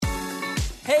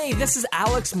Hey, this is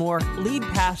Alex Moore, lead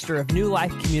pastor of New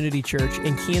Life Community Church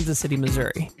in Kansas City,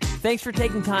 Missouri. Thanks for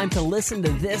taking time to listen to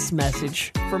this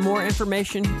message. For more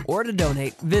information or to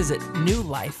donate, visit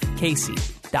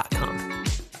newlifekc.com.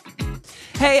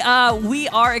 Hey, we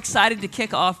are excited to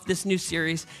kick off this new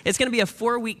series. It's going to be a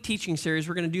 4-week teaching series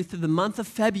we're going to do through the month of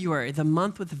February, the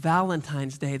month with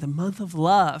Valentine's Day, the month of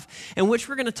love, in which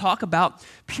we're going to talk about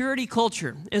purity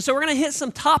culture. And so we're going to hit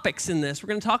some topics in this. We're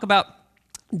going to talk about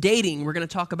dating. We're going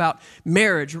to talk about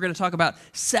marriage. We're going to talk about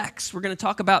sex. We're going to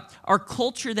talk about our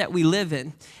culture that we live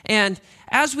in. And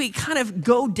as we kind of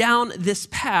go down this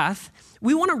path,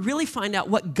 we want to really find out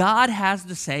what God has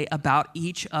to say about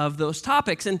each of those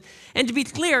topics. And to be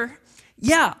clear,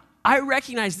 I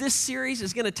recognize this series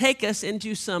is going to take us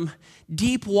into some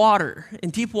deep water.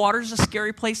 And deep water is a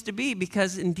scary place to be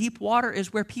because in deep water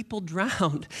is where people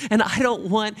drown. And I don't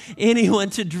want anyone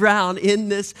to drown in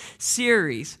this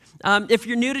series. If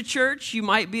you're new to church, you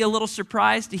might be a little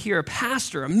surprised to hear a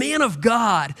pastor, a man of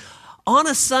God, on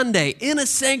a Sunday in a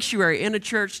sanctuary in a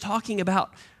church talking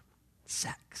about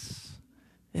sex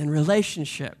and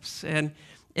relationships and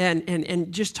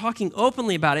just talking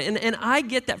openly about it. And I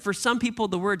get that for some people,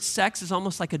 the word sex is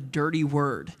almost like a dirty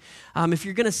word. If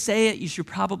you're going to say it, you should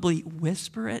probably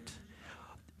whisper it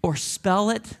or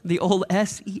spell it, the old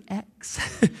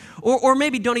S-E-X, or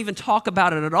maybe don't even talk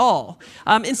about it at all.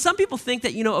 And some people think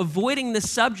that, avoiding this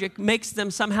subject makes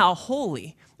them somehow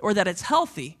holy or that it's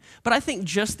healthy. But I think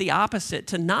just the opposite,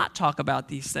 to not talk about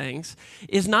these things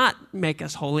is not make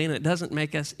us holy, and it doesn't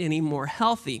make us any more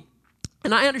healthy.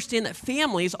 And I understand that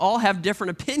families all have different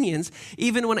opinions,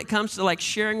 even when it comes to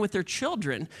sharing with their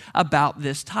children about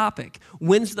this topic.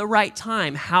 When's the right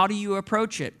time? How do you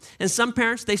approach it? And some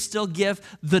parents, they still give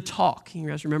the talk. You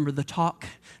guys remember the talk?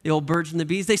 The old birds and the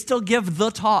bees, they still give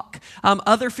the talk.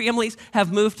 Other families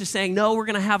have moved to saying, no, we're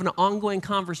going to have an ongoing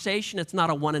conversation. It's not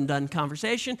a one-and-done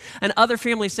conversation. And other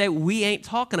families say, we ain't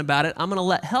talking about it. I'm going to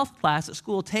let health class at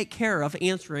school take care of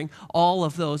answering all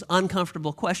of those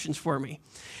uncomfortable questions for me.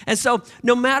 And so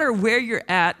no matter where you're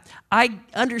at, I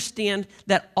understand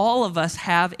that all of us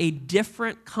have a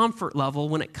different comfort level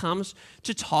when it comes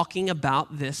to talking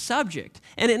about this subject.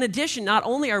 And in addition, not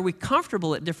only are we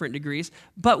comfortable at different degrees,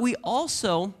 but we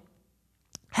also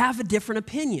have a different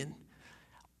opinion.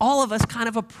 All of us kind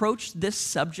of approach this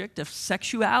subject of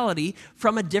sexuality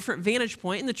from a different vantage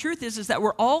point. And the truth is that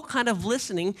we're all kind of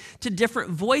listening to different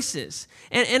voices.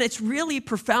 And it's really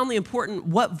profoundly important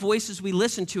what voices we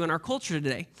listen to in our culture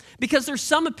today. Because there's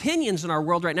some opinions in our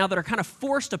world right now that are kind of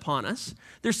forced upon us.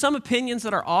 There's some opinions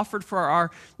that are offered for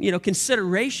our,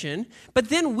 consideration. But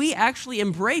then we actually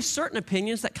embrace certain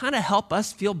opinions that kind of help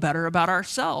us feel better about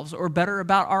ourselves or better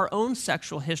about our own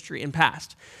sexual history and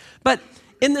past. But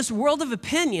in this world of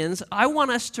opinions, I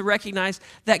want us to recognize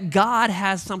that God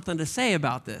has something to say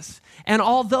about this. And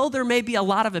although there may be a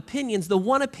lot of opinions, the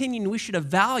one opinion we should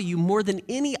value more than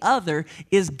any other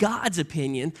is God's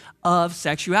opinion of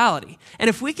sexuality.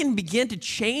 And if we can begin to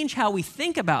change how we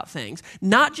think about things,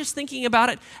 not just thinking about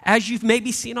it as you've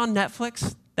maybe seen on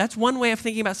Netflix, that's one way of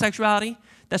thinking about sexuality.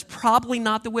 That's probably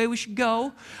not the way we should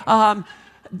go.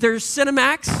 There's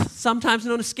Cinemax, sometimes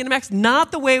known as Skinemax,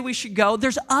 not the way we should go.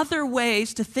 There's other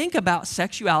ways to think about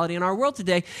sexuality in our world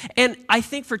today. And I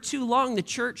think for too long, the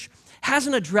church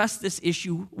hasn't addressed this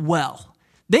issue well.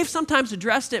 They've sometimes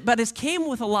addressed it, but it came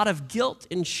with a lot of guilt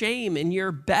and shame, and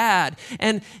you're bad.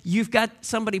 And you've got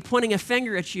somebody pointing a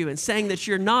finger at you and saying that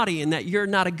you're naughty and that you're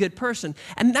not a good person.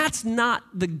 And that's not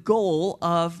the goal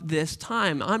of this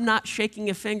time. I'm not shaking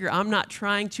a finger. I'm not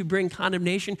trying to bring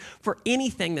condemnation for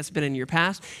anything that's been in your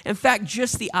past. In fact,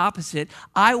 just the opposite.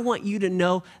 I want you to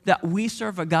know that we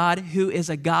serve a God who is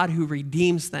a God who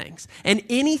redeems things. And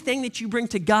anything that you bring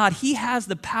to God, He has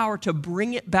the power to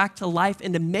bring it back to life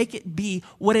and to make it be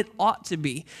what it ought to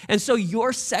be. And so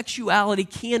your sexuality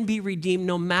can be redeemed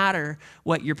no matter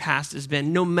what your past has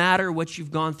been, no matter what you've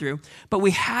gone through. But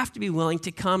we have to be willing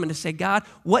to come and to say, God,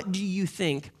 what do you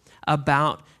think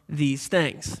about these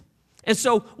things? And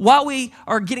so while we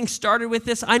are getting started with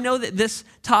this, I know that this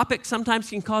topic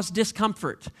sometimes can cause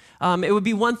discomfort. It would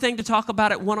be one thing to talk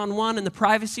about it one-on-one in the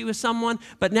privacy with someone,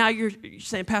 but now you're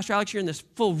saying, Pastor Alex, you're in this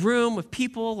full room with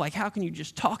people. How can you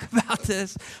just talk about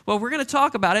this? Well, we're going to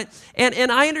talk about it.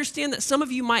 And I understand that some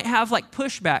of you might have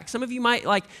pushback. Some of you might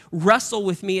wrestle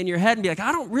with me in your head and be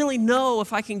I don't really know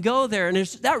if I can go there. And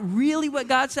is that really what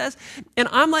God says? And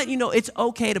I'm letting you know it's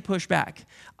okay to push back.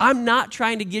 I'm not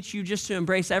trying to get you just to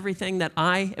embrace everything that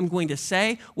I am going to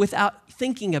say without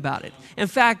thinking about it. In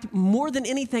fact, more than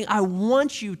anything, I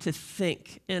want you to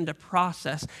think and to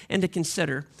process and to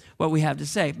consider what we have to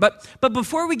say. But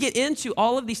before we get into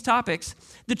all of these topics,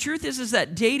 the truth is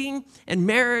that dating and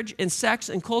marriage and sex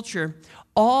and culture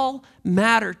all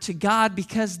matter to God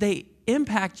because they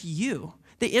impact you.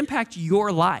 They impact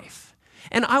your life.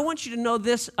 And I want you to know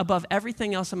this above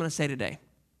everything else I'm going to say today,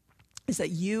 is that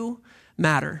you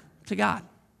matter to God.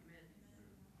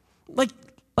 Like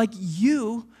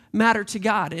you matter to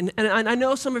God. And I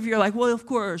know some of you are like, well, of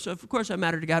course I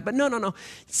matter to God. But no.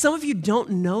 Some of you don't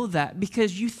know that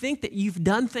because you think that you've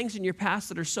done things in your past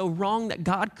that are so wrong that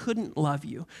God couldn't love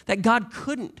you, that God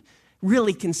couldn't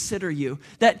really consider you,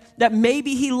 that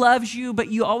maybe he loves you, but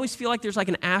you always feel like there's like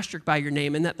an asterisk by your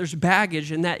name and that there's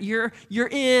baggage and that you're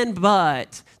in,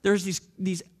 but there's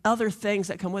these other things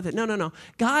that come with it. No.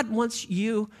 God wants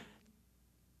you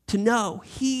to know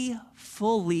he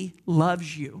fully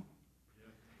loves you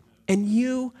and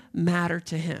you matter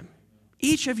to him.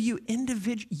 Each of you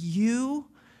individually, you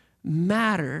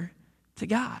matter to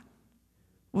God.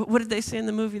 What did they say in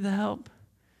the movie The Help?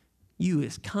 You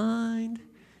is kind.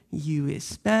 You is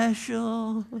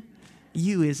special.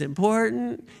 You is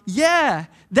important. Yeah,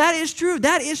 that is true.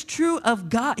 That is true of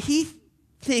God. He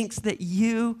thinks that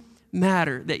you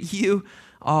matter, that you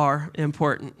are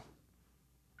important.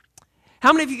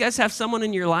 How many of you guys have someone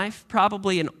in your life,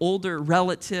 probably an older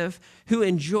relative, who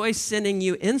enjoys sending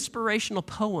you inspirational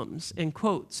poems and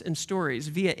quotes and stories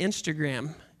via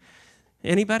Instagram?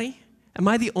 Anybody? Am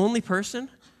I the only person?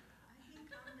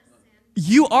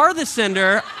 You are the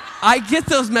sender. I get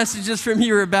those messages from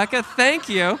you, Rebecca. Thank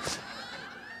you.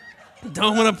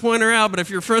 Don't want to point her out, but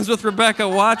if you're friends with Rebecca,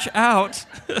 watch out.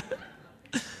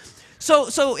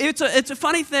 So it's a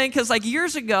funny thing because like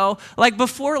years ago, like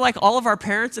before like all of our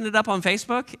parents ended up on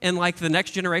Facebook and like the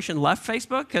next generation left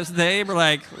Facebook because they were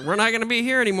like, we're not going to be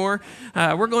here anymore.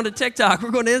 We're going to TikTok. We're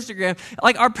going to Instagram.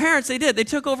 Like our parents, they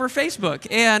took over Facebook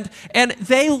and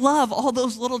they love all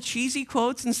those little cheesy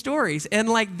quotes and stories and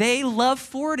like they love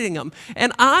forwarding them.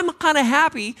 And I'm kind of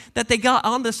happy that they got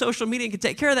on the social media and could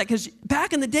take care of that because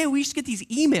back in the day, we used to get these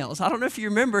emails. I don't know if you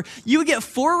remember. You would get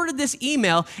forwarded this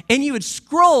email and you would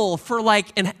scroll for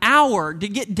like an hour to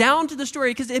get down to the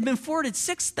story because it had been forwarded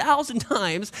 6,000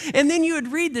 times. And then you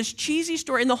would read this cheesy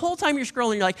story. And the whole time you're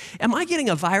scrolling, you're like, am I getting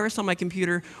a virus on my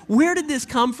computer? Where did this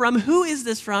come from? Who is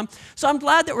this from? So I'm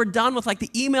glad that we're done with like the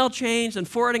email change and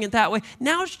forwarding it that way.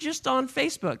 Now it's just on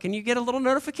Facebook and you get a little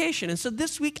notification. And so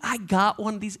this week I got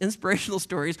one of these inspirational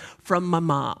stories from my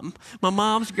mom. My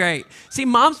mom's great. See,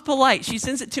 mom's polite. She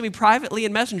sends it to me privately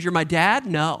in Messenger. My dad,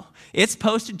 no. It's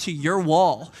posted to your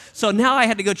wall. So now I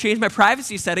had to go change my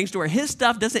privacy settings to where his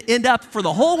stuff doesn't end up for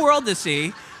the whole world to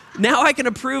see. Now I can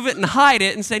approve it and hide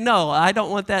it and say, no, I don't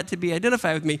want that to be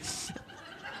identified with me.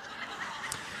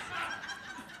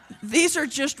 These are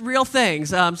just real things.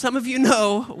 Some of you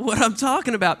know what I'm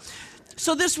talking about.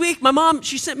 So this week, my mom,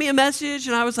 she sent me a message,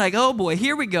 and I was like, oh, boy,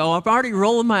 here we go. I'm already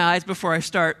rolling my eyes before I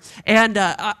start. And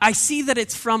I see that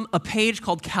it's from a page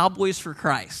called Cowboys for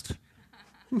Christ.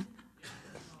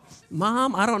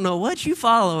 Mom, I don't know what you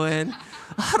following.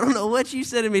 I don't know what you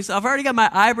said to me. So I've already got my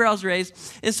eyebrows raised.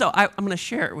 And so I'm going to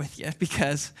share it with you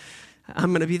because I'm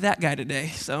going to be that guy today.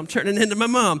 So I'm turning into my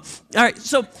mom. All right,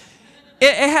 so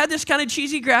it had this kind of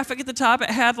cheesy graphic at the top. It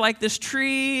had like this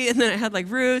tree, and then it had like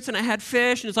roots, and it had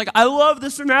fish. And it's like, I love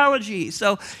this analogy.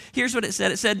 So here's what it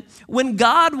said. It said, when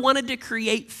God wanted to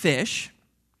create fish,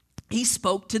 he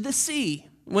spoke to the sea.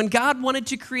 When God wanted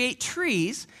to create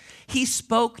trees, he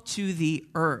spoke to the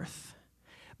earth.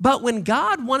 But when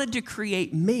God wanted to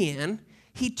create man,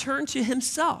 he turned to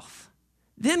himself.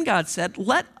 Then God said,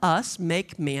 let us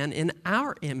make man in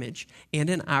our image and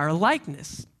in our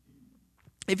likeness.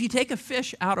 If you take a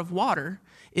fish out of water,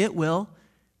 it will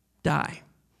die.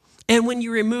 And when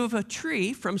you remove a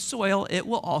tree from soil, it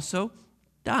will also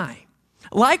die.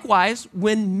 Likewise,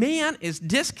 when man is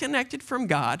disconnected from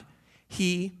God,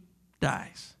 he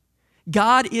dies.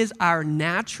 God is our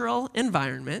natural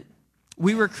environment.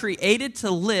 We were created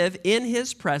to live in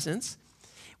his presence.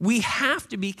 We have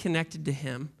to be connected to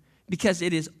him because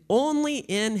it is only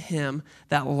in him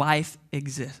that life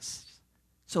exists.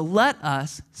 So let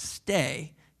us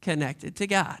stay connected to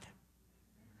God.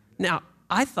 Now,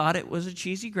 I thought it was a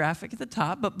cheesy graphic at the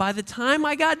top, but by the time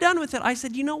I got done with it, I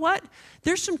said, you know what?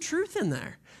 There's some truth in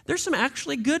there. There's some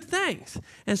actually good things.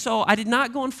 And so I did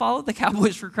not go and follow the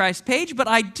Cowboys for Christ page, but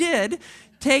I did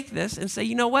take this and say,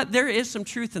 you know what? There is some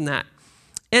truth in that.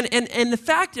 And the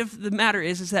fact of the matter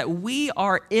is that we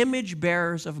are image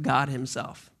bearers of God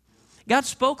himself. God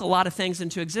spoke a lot of things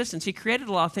into existence. He created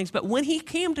a lot of things, but when he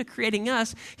came to creating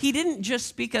us, he didn't just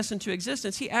speak us into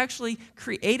existence. He actually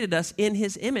created us in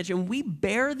his image, and we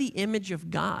bear the image of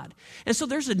God. And so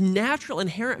there's a natural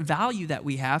inherent value that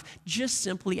we have just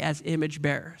simply as image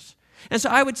bearers. And so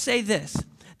I would say this,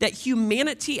 that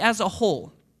humanity as a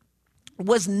whole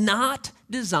was not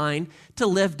designed to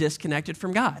live disconnected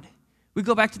from God. We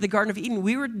go back to the Garden of Eden.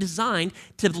 We were designed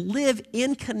to live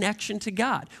in connection to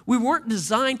God. We weren't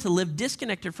designed to live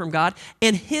disconnected from God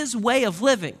and his way of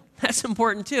living. That's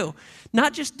important too.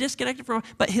 Not just disconnected from,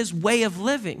 but his way of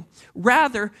living.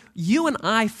 Rather, you and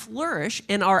I flourish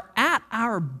and are at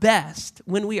our best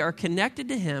when we are connected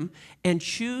to him and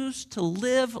choose to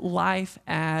live life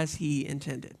as he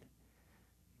intended.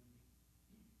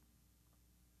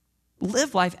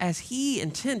 Live life as he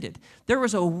intended. There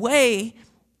was a way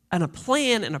and a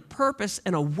plan and a purpose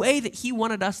and a way that he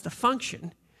wanted us to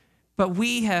function, but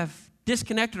we have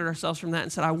disconnected ourselves from that and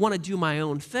said, I want to do my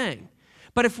own thing.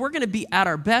 But if we're going to be at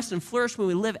our best and flourish when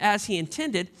we live as he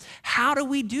intended, how do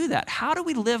we do that? How do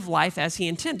we live life as he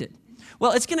intended?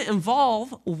 Well, it's going to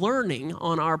involve learning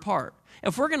on our part.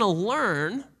 If we're going to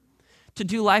learn to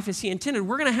do life as he intended,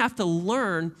 we're going to have to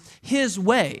learn his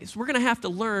ways. We're going to have to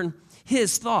learn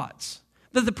his thoughts.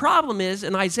 But the problem is,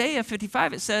 in Isaiah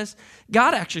 55, it says,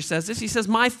 God actually says this. He says,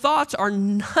 my thoughts are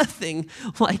nothing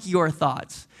like your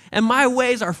thoughts, and my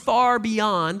ways are far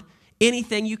beyond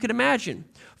anything you could imagine.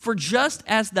 For just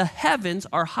as the heavens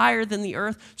are higher than the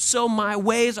earth, so my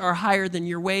ways are higher than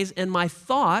your ways, and my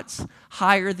thoughts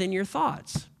higher than your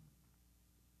thoughts.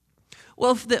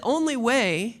 Well, if the only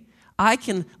way I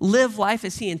can live life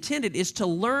as he intended is to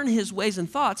learn his ways and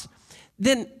thoughts,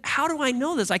 then how do I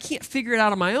know this? I can't figure it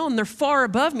out on my own. They're far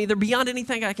above me. They're beyond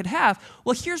anything I could have.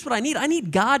 Well, here's what I need. I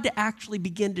need God to actually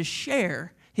begin to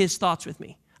share his thoughts with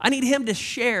me. I need him to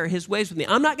share his ways with me.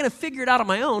 I'm not going to figure it out on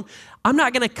my own. I'm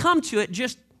not going to come to it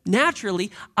just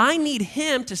naturally. I need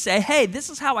him to say, hey,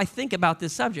 this is how I think about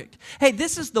this subject. Hey,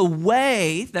 this is the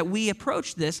way that we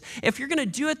approach this. If you're going to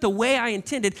do it the way I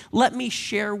intended, let me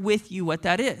share with you what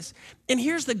that is. And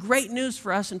here's the great news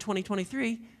for us in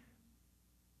 2023.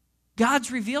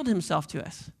 God's revealed himself to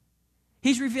us.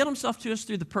 He's revealed himself to us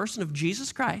through the person of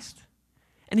Jesus Christ,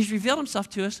 and he's revealed himself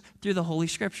to us through the Holy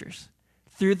Scriptures,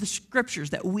 through the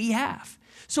Scriptures that we have.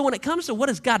 So when it comes to what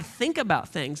does God think about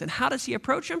things and how does he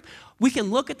approach them, we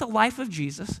can look at the life of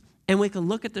Jesus and we can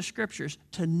look at the Scriptures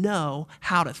to know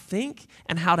how to think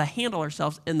and how to handle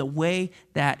ourselves in the way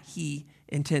that he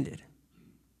intended.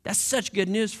 That's such good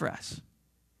news for us.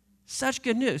 Such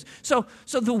good news. So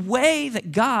the way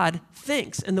that God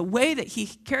thinks and the way that he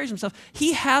carries himself,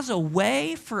 he has a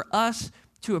way for us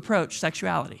to approach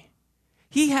sexuality.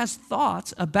 He has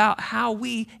thoughts about how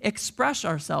we express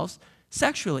ourselves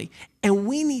sexually, and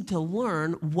we need to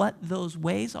learn what those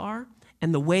ways are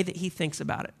and the way that he thinks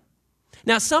about it.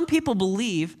 Now, some people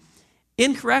believe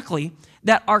incorrectly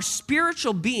that our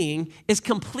spiritual being is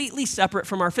completely separate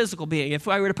from our physical being. If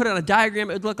I were to put it on a diagram,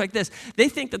 it would look like this. They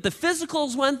think that the physical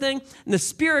is one thing and the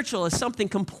spiritual is something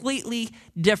completely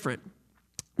different.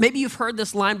 Maybe you've heard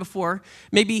this line before.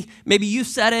 Maybe you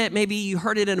said it. Maybe you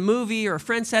heard it in a movie or a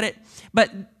friend said it.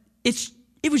 But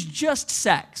it was just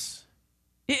sex.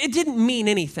 It didn't mean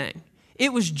anything.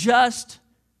 It was just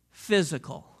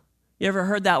physical. You ever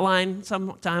heard that line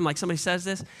sometime, like somebody says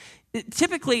this?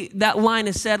 Typically, that line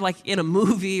is said like in a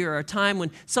movie or a time when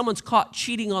someone's caught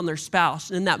cheating on their spouse.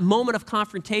 And in that moment of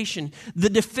confrontation, the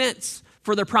defense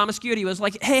for their promiscuity was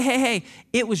like, hey,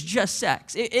 it was just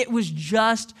sex. It was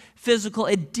just physical.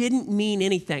 It didn't mean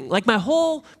anything. Like my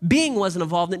whole being wasn't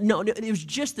involved. No, it was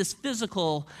just this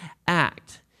physical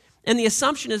act. And the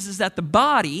assumption is that the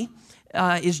body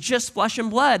is just flesh and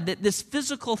blood, that this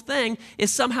physical thing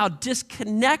is somehow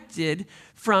disconnected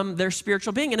from their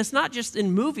spiritual being. And it's not just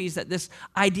in movies that this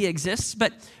idea exists,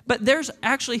 but there's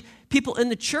actually people in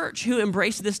the church who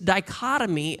embrace this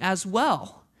dichotomy as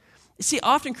well. See,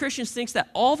 often Christians think that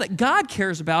all that God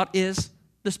cares about is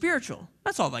the spiritual.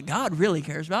 That's all that God really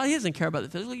cares about. He doesn't care about the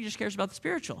physical, he just cares about the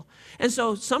spiritual. And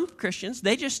so some Christians,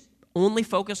 they just only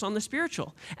focus on the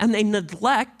spiritual, and they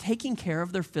neglect taking care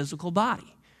of their physical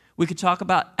body. We could talk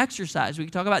about exercise. We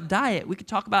could talk about diet. We could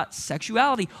talk about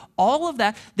sexuality. All of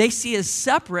that they see as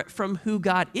separate from who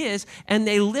God is, and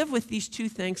they live with these two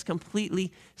things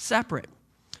completely separate.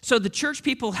 So the church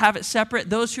people have it separate.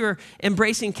 Those who are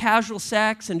embracing casual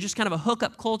sex and just kind of a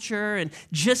hookup culture and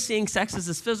just seeing sex as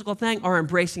this physical thing are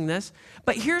embracing this.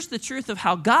 But here's the truth of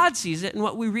how God sees it and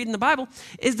what we read in the Bible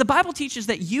is the Bible teaches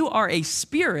that you are a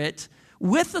spirit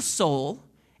with a soul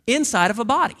inside of a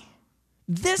body.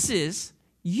 This is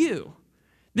you.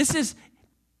 This is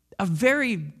a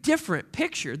very different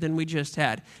picture than we just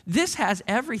had. This has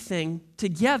everything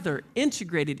together,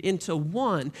 integrated into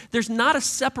one. There's not a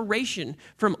separation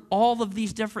from all of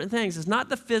these different things. It's not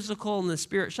the physical and the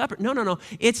spirit separate. No.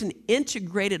 It's an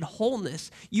integrated wholeness.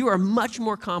 You are much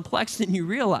more complex than you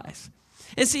realize.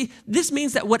 And see, this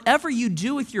means that whatever you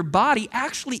do with your body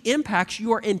actually impacts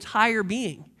your entire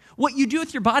being. What you do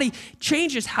with your body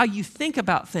changes how you think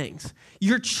about things.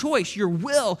 Your choice, your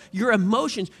will, your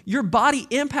emotions, your body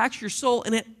impacts your soul,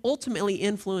 and it ultimately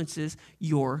influences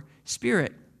your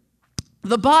spirit.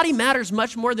 The body matters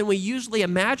much more than we usually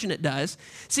imagine it does.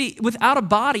 See, without a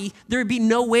body, there would be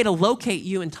no way to locate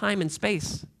you in time and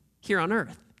space here on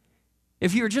earth.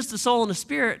 If you were just a soul and a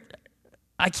spirit,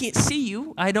 I can't see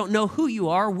you. I don't know who you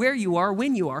are, where you are,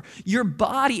 when you are. Your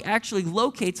body actually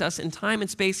locates us in time and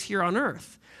space here on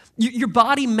earth. Your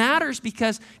body matters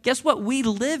because, guess what? We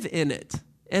live in it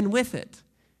and with it.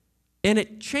 And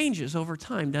it changes over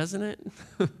time, doesn't it?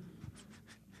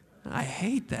 I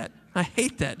hate that. I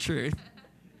hate that truth.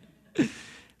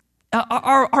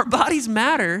 Our bodies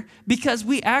matter because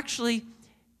we actually,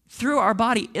 through our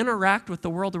body, interact with the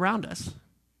world around us.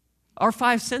 Our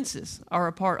five senses are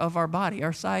a part of our body.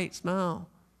 Our sight, smell,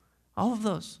 all of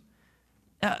those.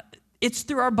 It's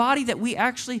through our body that we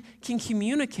actually can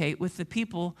communicate with the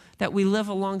people that we live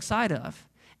alongside of.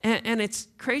 And it's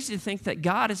crazy to think that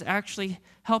God is actually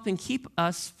helping keep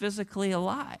us physically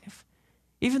alive.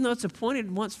 Even though it's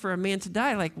appointed once for a man to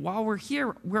die, like while we're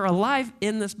here, we're alive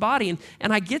in this body.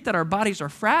 And I get that our bodies are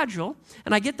fragile,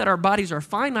 and I get that our bodies are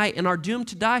finite and are doomed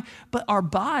to die, but our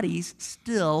bodies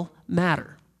still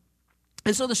matter.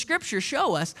 And so the scriptures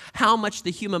show us how much the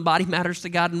human body matters to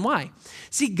God and why.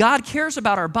 See, God cares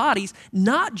about our bodies,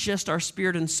 not just our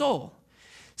spirit and soul.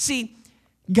 See,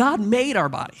 God made our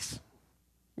bodies.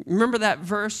 Remember that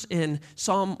verse in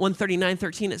Psalm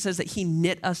 139:13? It says that he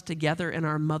knit us together in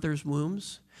our mother's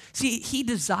wombs. See, he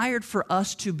desired for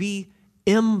us to be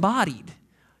embodied.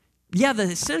 Yeah, the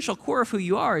essential core of who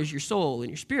you are is your soul and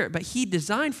your spirit, but he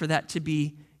designed for that to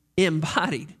be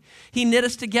embodied. He knit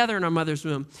us together in our mother's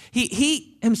womb.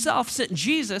 He himself sent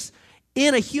Jesus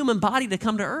in a human body to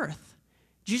come to earth.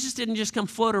 Jesus didn't just come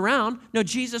float around. No,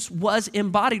 Jesus was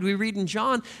embodied. We read in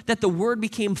John that the Word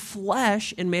became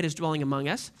flesh and made his dwelling among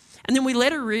us. And then we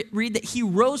later read that he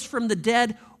rose from the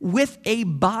dead with a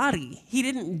body. He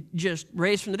didn't just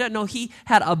raise from the dead. No, he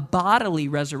had a bodily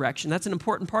resurrection. That's an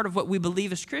important part of what we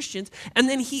believe as Christians. And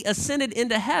then he ascended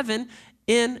into heaven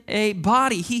in a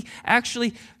body. He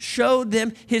actually showed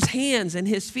them his hands and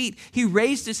his feet. He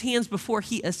raised his hands before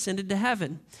he ascended to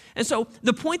heaven. And so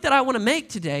the point that I want to make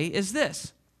today is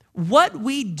this: what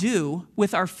we do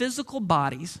with our physical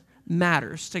bodies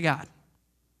matters to God.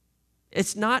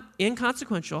 It's not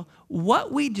inconsequential.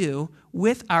 What we do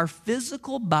with our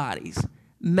physical bodies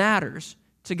matters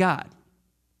to God.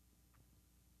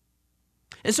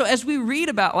 And so as we read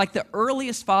about like the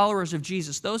earliest followers of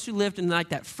Jesus, those who lived in like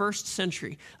that first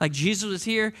century, like Jesus was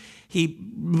here, he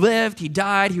lived, he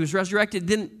died, he was resurrected.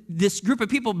 Then this group of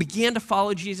people began to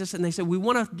follow Jesus, and they said, we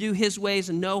want to do his ways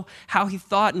and know how he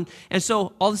thought. And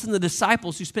so all of a sudden the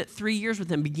disciples who spent 3 years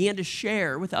with him began to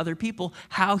share with other people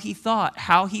how he thought,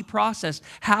 how he processed,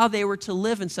 how they were to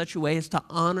live in such a way as to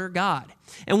honor God.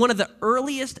 And one of the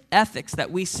earliest ethics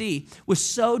that we see was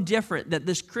so different that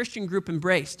this Christian group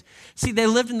embraced. See, they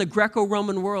lived in the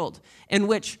Greco-Roman world in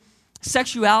which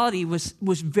sexuality was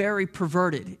very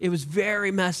perverted. It was very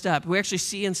messed up. We actually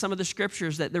see in some of the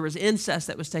scriptures that there was incest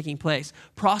that was taking place.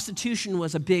 Prostitution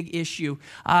was a big issue.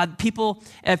 People,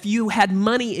 if you had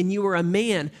money and you were a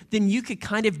man, then you could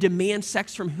kind of demand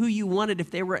sex from who you wanted if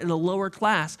they were in a lower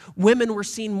class. Women were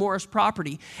seen more as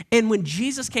property. And when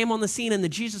Jesus came on the scene and the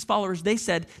Jesus followers, they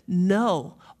said,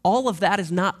 no, all of that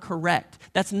is not correct.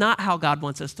 That's not how God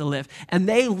wants us to live. And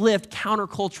they lived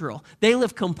countercultural. They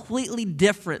lived completely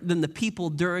different than the people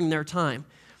during their time.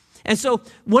 And so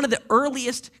one of the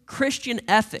earliest Christian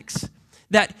ethics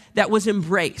that was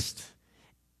embraced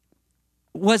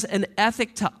was an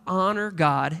ethic to honor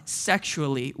God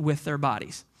sexually with their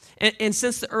bodies. And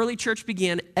since the early church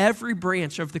began, every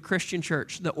branch of the Christian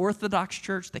church, the Orthodox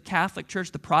church, the Catholic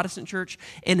church, the Protestant church,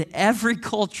 in every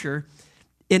culture,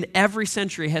 in every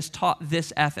century has taught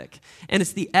this ethic. And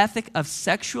it's the ethic of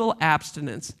sexual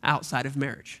abstinence outside of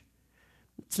marriage.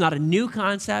 It's not a new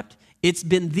concept. It's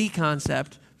been the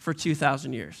concept for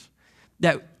 2,000 years.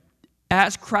 That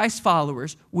as Christ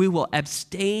followers, we will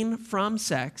abstain from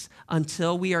sex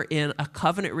until we are in a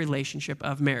covenant relationship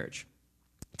of marriage.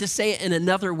 To say it in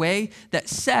another way, that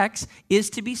sex is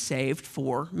to be saved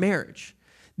for marriage.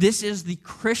 This is the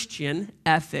Christian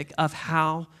ethic of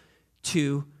how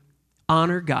to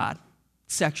honor God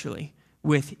sexually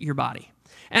with your body.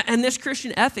 And this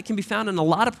Christian ethic can be found in a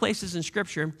lot of places in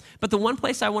Scripture, but the one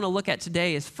place I want to look at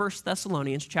today is 1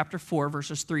 Thessalonians chapter 4,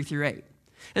 verses 3 through 8.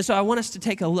 And so I want us to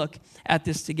take a look at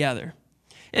this together.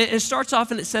 It starts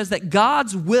off and it says that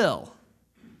God's will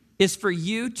is for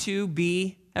you to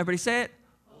be, everybody say it?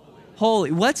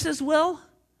 Holy. What's his will?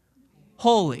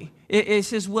 Holy. Is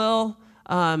his will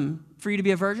for you to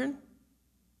be a virgin?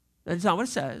 That's not what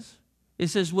it says.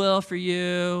 It's his will for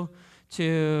you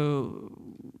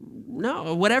to,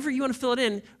 no, whatever you want to fill it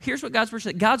in. Here's what God's word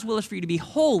says. God's will is for you to be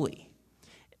holy.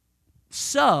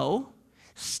 So,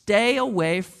 stay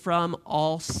away from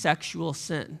all sexual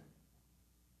sin.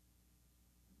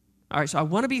 All right, so I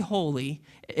want to be holy.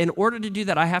 In order to do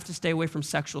that, I have to stay away from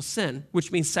sexual sin,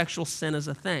 which means sexual sin is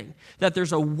a thing. That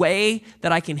there's a way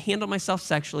that I can handle myself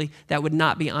sexually that would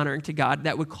not be honoring to God,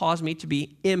 that would cause me to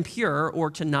be impure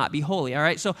or to not be holy. All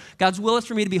right, so God's will is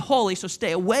for me to be holy, so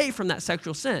stay away from that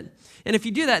sexual sin. And if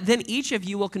you do that, then each of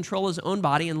you will control his own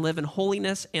body and live in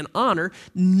holiness and honor,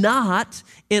 not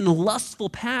in lustful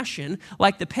passion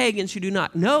like the pagans who do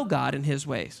not know God in his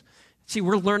ways. See,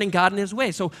 we're learning God in his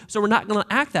ways, so we're not going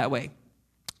to act that way.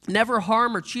 Never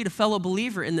harm or cheat a fellow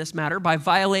believer in this matter by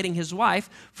violating his wife,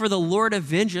 for the Lord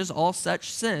avenges all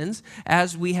such sins,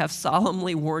 as we have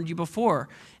solemnly warned you before.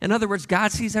 In other words,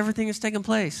 God sees everything that's taken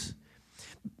place.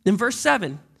 In verse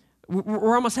 7,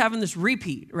 we're almost having this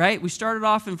repeat, right? We started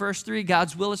off in verse 3,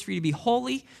 God's will is for you to be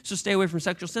holy, so stay away from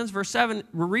sexual sins. Verse 7,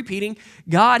 we're repeating,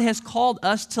 God has called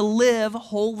us to live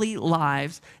holy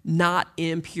lives, not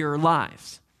impure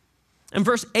lives. And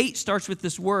verse 8 starts with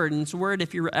this word, and it's a word,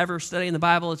 if you're ever studying the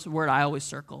Bible, it's a word I always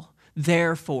circle.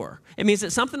 Therefore. It means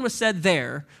that something was said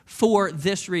there for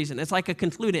this reason. It's like a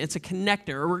concluding, it's a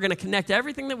connector. We're going to connect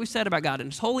everything that we said about God and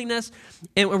his holiness,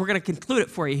 and we're going to conclude it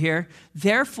for you here.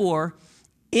 Therefore,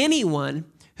 anyone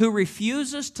who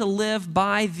refuses to live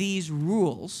by these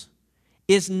rules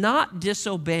is not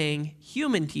disobeying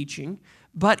human teaching,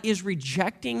 but is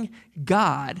rejecting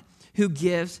God who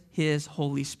gives his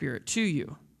Holy Spirit to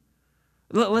you.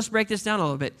 Let's break this down a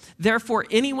little bit. Therefore,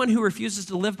 anyone who refuses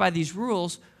to live by these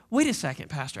rules, wait a second,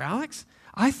 Pastor Alex,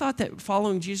 I thought that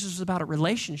following Jesus was about a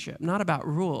relationship, not about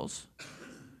rules.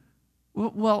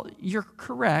 Well, you're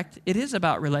correct. It is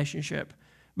about relationship,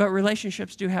 but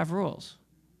relationships do have rules.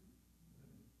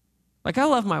 Like, I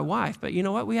love my wife, but you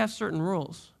know what? We have certain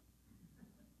rules.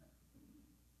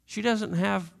 She doesn't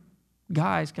have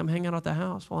guys come hang out at the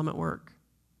house while I'm at work.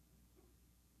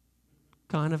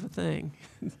 Kind of a thing.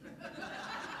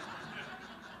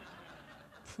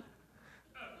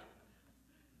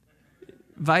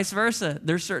 Vice versa.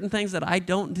 There's certain things that I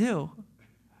don't do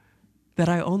that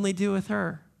I only do with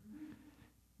her.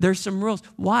 There's some rules.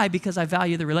 Why? Because I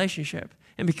value the relationship.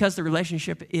 And because the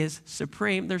relationship is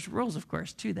supreme, there's rules, of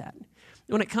course, to that.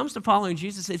 When it comes to following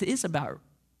Jesus, it is about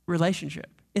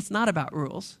relationship. It's not about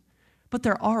rules, but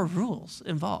there are rules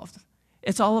involved.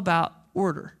 It's all about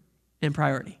order and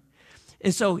priority.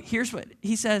 And so here's what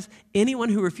he says: anyone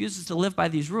who refuses to live by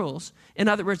these rules, in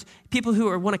other words, people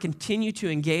who want to continue to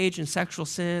engage in sexual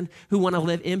sin, who want to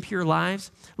live impure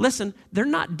lives, listen, they're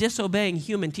not disobeying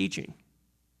human teaching.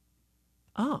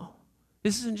 Oh,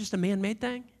 this isn't just a man-made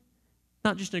thing?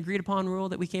 Not just an agreed-upon rule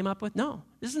that we came up with? No,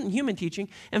 this isn't human teaching.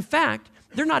 In fact,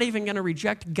 they're not even going to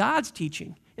reject God's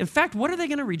teaching. In fact, what are they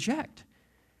going to reject?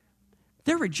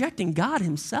 They're rejecting God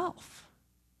himself.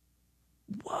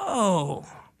 Whoa.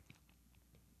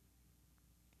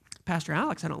 Pastor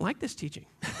Alex, I don't like this teaching.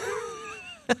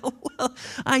 Well,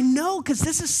 I know, because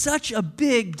this is such a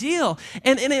big deal.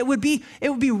 And it would be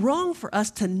wrong for us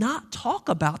to not talk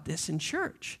about this in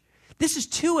church. This is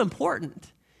too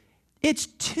important. It's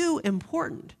too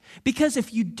important. Because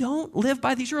if you don't live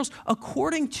by these rules,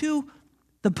 according to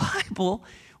the Bible,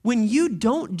 when you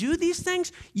don't do these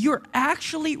things, you're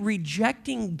actually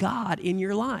rejecting God in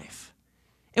your life.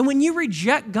 And when you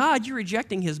reject God, you're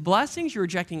rejecting his blessings, you're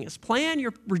rejecting his plan,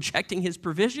 you're rejecting his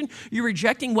provision, you're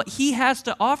rejecting what he has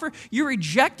to offer, you're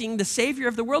rejecting the Savior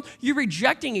of the world, you're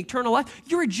rejecting eternal life,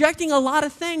 you're rejecting a lot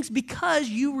of things because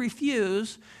you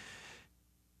refuse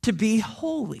to be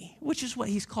holy, which is what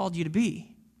he's called you to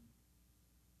be.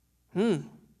 There's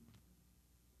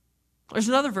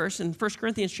another verse in 1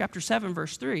 Corinthians chapter 7,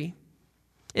 verse 3.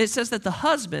 It says that the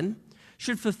husband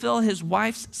should fulfill his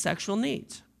wife's sexual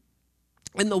needs,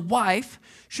 and the wife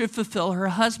should fulfill her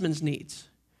husband's needs.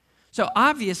 So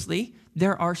obviously,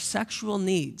 there are sexual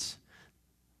needs.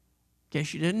 In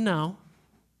case you didn't know,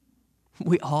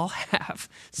 we all have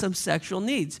some sexual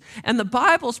needs. And the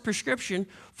Bible's prescription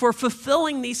for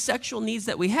fulfilling these sexual needs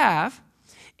that we have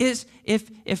is if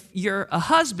you're a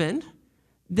husband,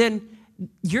 then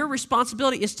your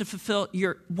responsibility is to fulfill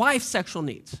your wife's sexual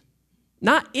needs.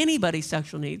 Not anybody's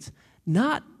sexual needs,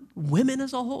 not women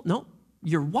as a whole. No,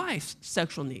 your wife's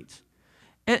sexual needs.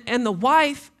 And the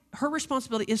wife, her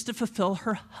responsibility is to fulfill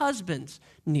her husband's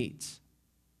needs.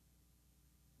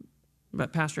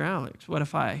 But Pastor Alex, what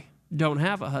if I don't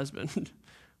have a husband?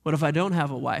 What if I don't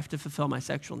have a wife to fulfill my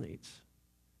sexual needs?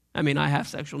 I mean, I have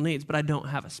sexual needs, but I don't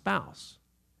have a spouse.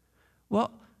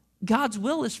 Well, God's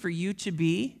will is for you to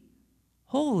be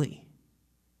holy,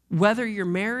 whether you're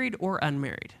married or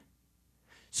unmarried.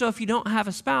 So if you don't have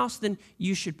a spouse, then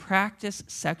you should practice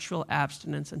sexual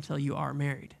abstinence until you are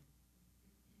married.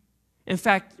 In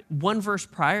fact, one verse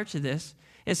prior to this,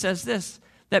 it says this,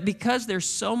 that because there's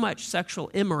so much sexual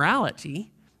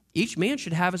immorality, each man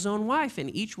should have his own wife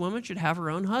and each woman should have her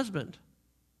own husband.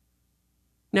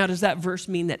 Now, does that verse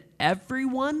mean that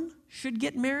everyone should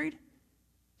get married?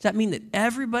 Does that mean that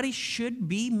everybody should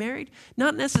be married?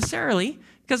 Not necessarily,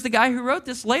 because the guy who wrote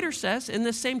this later says, in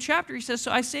this same chapter, he says,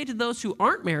 so I say to those who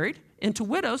aren't married and to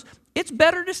widows, it's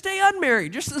better to stay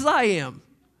unmarried, just as I am.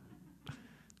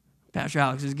 Pastor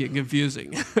Alex is getting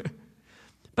confusing.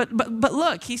 But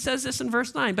look, he says this in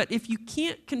verse 9, but if you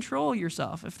can't control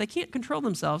yourself, if they can't control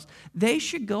themselves, they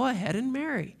should go ahead and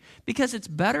marry, because it's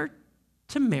better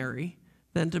to marry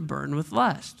than to burn with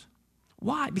lust.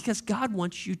 Why? Because God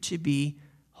wants you to be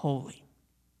holy.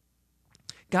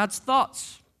 God's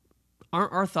thoughts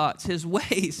aren't our thoughts. His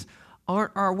ways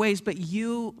aren't our ways, but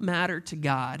you matter to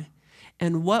God,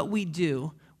 and what we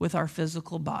do with our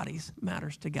physical bodies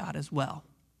matters to God as well.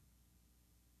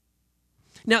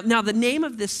 Now, the name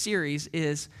of this series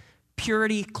is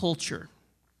Purity Culture.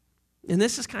 And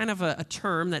this is kind of a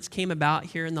term that's came about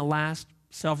here in the last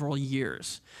several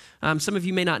years. Some of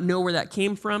you may not know where that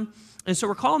came from. And so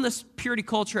we're calling this Purity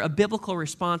Culture a biblical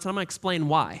response, and I'm going to explain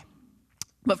why.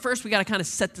 But first, we got to kind of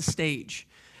set the stage.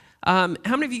 How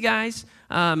many of you guys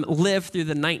lived through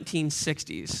the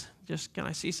 1960s? Just, can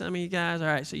I see some of you guys? All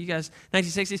right, so you guys,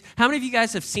 1960s. How many of you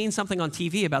guys have seen something on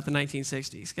TV about the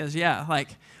 1960s? Because, yeah,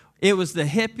 it was the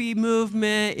hippie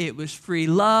movement, it was free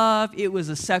love, it was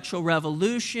a sexual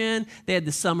revolution, they had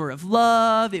the Summer of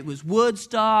Love, it was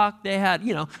Woodstock, they had,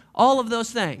 all of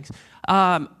those things.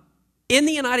 In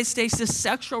the United States, this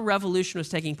sexual revolution was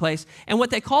taking place, and what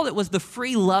they called it was the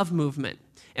free love movement.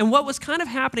 And what was kind of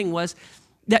happening was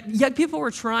that young people were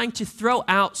trying to throw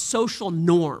out social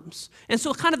norms. And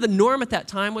so kind of the norm at that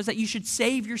time was that you should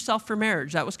save yourself for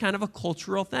marriage. That was kind of a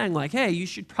cultural thing. Like, hey, you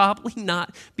should probably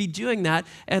not be doing that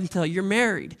until you're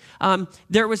married.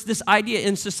 There was this idea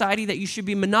in society that you should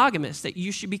be monogamous, that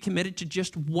you should be committed to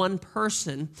just one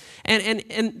person.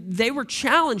 And they were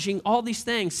challenging all these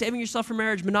things, saving yourself for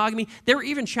marriage, monogamy. They were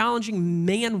even challenging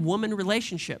man-woman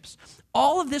relationships.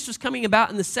 All of this was coming about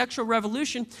in the sexual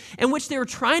revolution, in which they were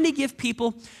trying to give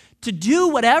people to do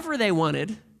whatever they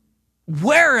wanted,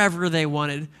 wherever they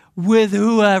wanted, with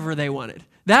whoever they wanted.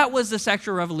 That was the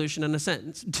sexual revolution in a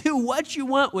sentence. Do what you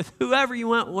want with whoever you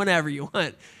want, whenever you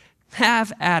want.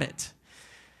 Have at it.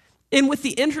 And with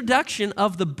the introduction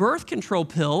of the birth control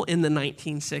pill in the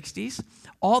 1960s,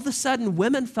 all of a sudden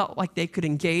women felt like they could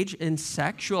engage in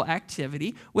sexual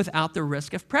activity without the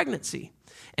risk of pregnancy.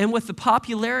 And with the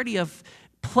popularity of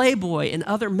Playboy and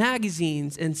other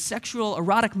magazines and sexual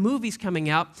erotic movies coming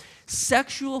out,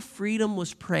 sexual freedom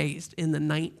was praised in the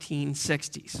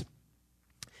 1960s.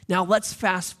 Now let's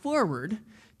fast forward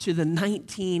to the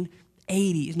 1980s,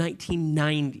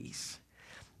 1990s.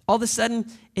 All of a sudden,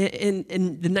 in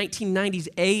the 1990s,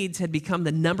 AIDS had become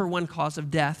the number one cause of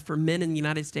death for men in the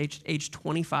United States aged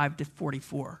 25 to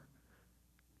 44.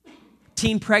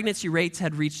 Teen pregnancy rates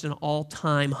had reached an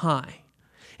all-time high.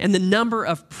 And the number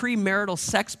of premarital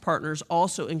sex partners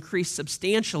also increased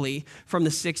substantially from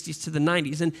the 60s to the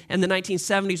 90s. And in the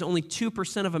 1970s, only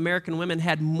 2% of American women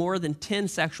had more than 10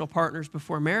 sexual partners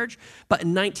before marriage. But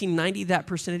in 1990, that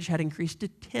percentage had increased to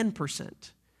 10%.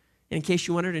 And in case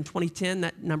you wondered, in 2010,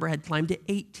 that number had climbed to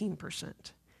 18%.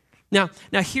 Now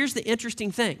here's the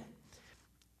interesting thing.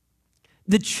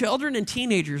 The children and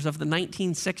teenagers of the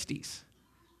 1960s,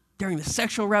 during the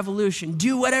sexual revolution,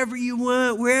 do whatever you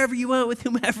want, wherever you want, with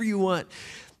whomever you want,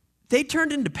 they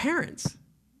turned into parents.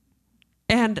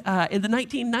 And in the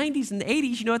 1990s and the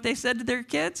 80s, you know what they said to their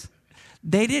kids?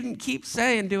 They didn't keep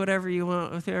saying, do whatever you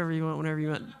want, with whoever you want, whenever you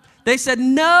want. They said,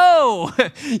 no,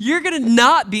 you're going to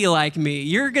not be like me.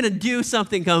 You're going to do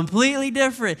something completely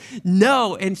different.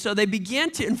 No. And so they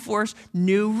began to enforce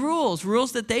new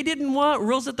rules that they didn't want,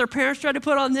 rules that their parents tried to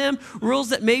put on them, rules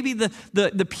that maybe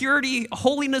the purity,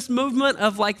 holiness movement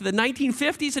of like the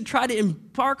 1950s had tried to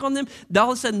embark on them. All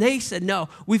of a sudden they said, no,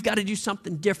 we've got to do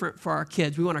something different for our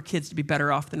kids. We want our kids to be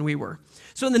better off than we were.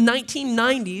 So in the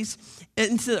 1990s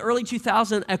into the early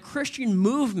 2000s, a Christian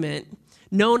movement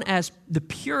known as the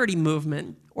purity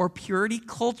movement or purity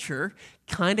culture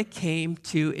kind of came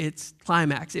to its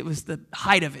climax. It was the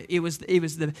height of it. It was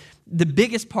the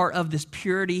biggest part of this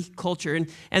purity culture.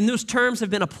 And those terms have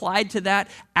been applied to that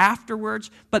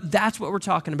afterwards, but that's what we're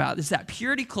talking about, is that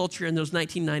purity culture in those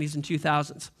 1990s and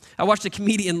 2000s. I watched a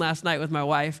comedian last night with my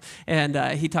wife, and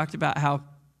he talked about how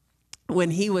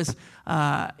when he was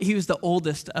the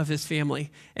oldest of his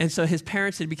family, and so his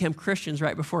parents had become Christians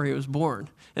right before he was born.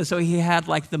 And so he had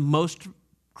like the most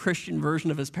Christian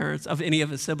version of his parents, of any of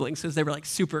his siblings, because they were like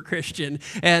super Christian.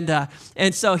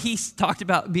 And so he talked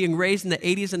about being raised in the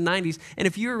 80s and 90s. And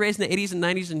if you were raised in the 80s and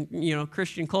 90s in,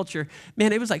 Christian culture,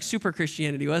 man, it was like super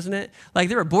Christianity, wasn't it? Like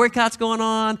there were boycotts going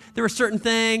on. There were certain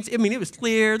things. I mean, it was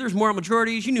clear. There was moral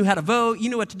majorities. You knew how to vote. You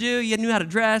knew what to do. You knew how to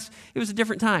dress. It was a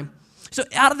different time. So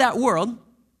out of that world,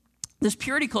 this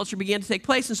purity culture began to take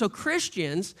place. And so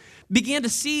Christians began to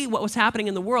see what was happening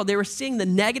in the world. They were seeing the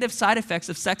negative side effects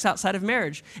of sex outside of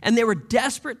marriage. And they were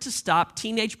desperate to stop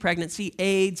teenage pregnancy,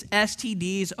 AIDS,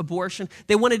 STDs, abortion.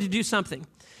 They wanted to do something.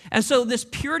 And so this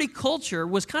purity culture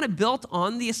was kind of built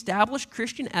on the established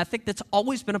Christian ethic that's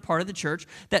always been a part of the church,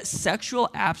 that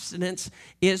sexual abstinence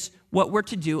is what we're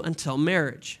to do until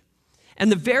marriage.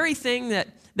 And the very thing that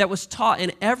was taught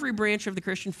in every branch of the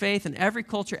Christian faith and every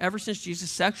culture ever since Jesus,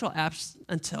 sexual abstinence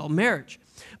until marriage.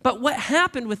 But what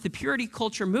happened with the purity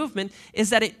culture movement is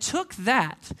that it took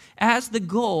that as the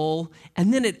goal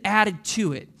and then it added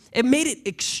to it. It made it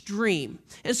extreme.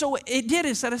 And so what it did,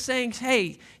 instead of saying,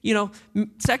 hey,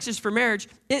 sex is for marriage,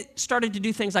 it started to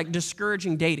do things like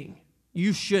discouraging dating.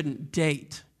 You shouldn't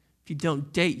date. If you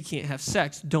don't date, you can't have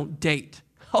sex. Don't date.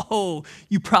 Oh,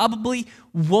 you probably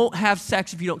won't have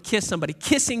sex if you don't kiss somebody.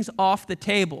 Kissing's off the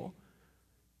table.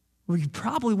 Well, you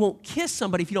probably won't kiss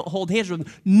somebody if you don't hold hands with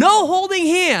them. No holding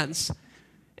hands.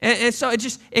 And so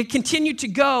it continued to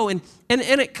go, and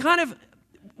it kind of,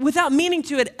 without meaning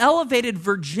to, it elevated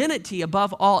virginity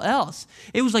above all else.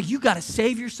 It was like, you got to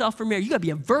save yourself for marriage. You got to be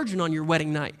a virgin on your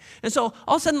wedding night. And so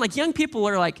all of a sudden, like, young people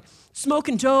are like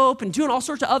smoking dope and doing all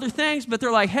sorts of other things, but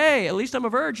they're like, hey, at least I'm a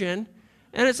virgin.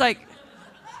 And it's like,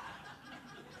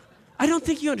 I don't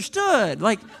think you understood.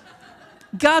 Like,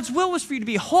 God's will was for you to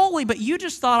be holy, but you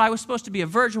just thought I was supposed to be a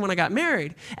virgin when I got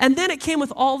married. And then it came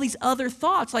with all these other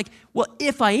thoughts, like, well,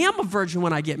 if I am a virgin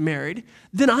when I get married,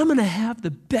 then I'm going to have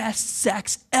the best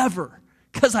sex ever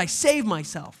because I saved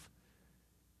myself.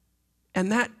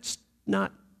 And that's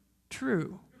not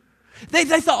true. They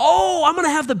thought, oh, I'm going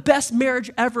to have the best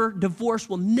marriage ever. Divorce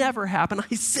will never happen.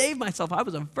 I saved myself. I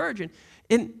was a virgin.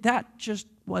 And that just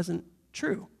wasn't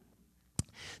true.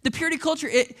 The purity culture,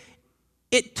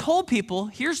 it told people,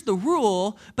 here's the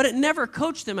rule, but it never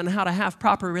coached them on how to have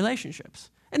proper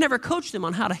relationships. It never coached them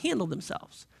on how to handle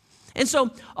themselves. And so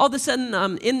all of a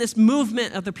sudden, in this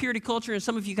movement of the purity culture, and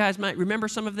some of you guys might remember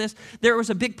some of this, there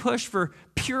was a big push for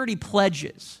purity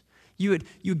pledges. You'd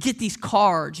get these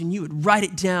cards, and you would write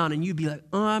it down, and you'd be like,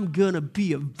 I'm going to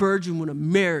be a virgin when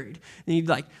I'm married. And you'd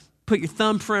like put your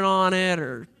thumbprint on it,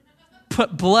 or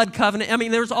put blood covenant. I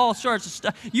mean, there's all sorts of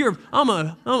stuff.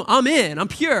 I'm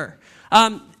pure.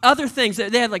 Other things,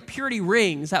 they had like purity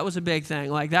rings. That was a big thing.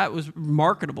 Like, that was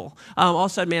marketable. All of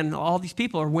a sudden, man, all these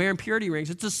people are wearing purity rings.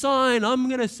 It's a sign. I'm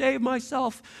going to save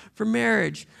myself for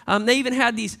marriage. They even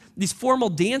had these formal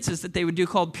dances that they would do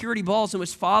called purity balls, in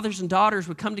which fathers and daughters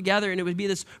would come together, and it would be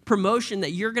this promotion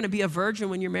that you're going to be a virgin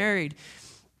when you're married.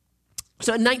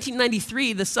 So in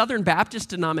 1993, the Southern Baptist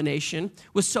denomination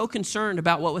was so concerned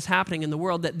about what was happening in the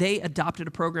world that they adopted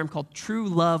a program called True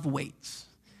Love Waits.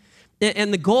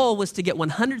 And the goal was to get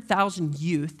 100,000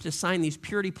 youth to sign these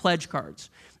purity pledge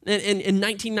cards. And in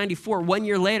 1994, 1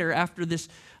 year later, after this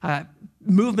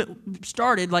movement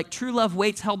started, like, True Love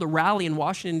Waits held a rally in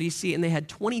Washington, D.C., and they had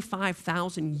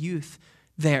 25,000 youth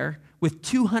there with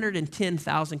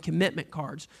 210,000 commitment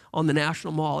cards on the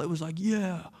National Mall. It was like,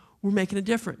 yeah, we're making a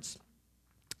difference.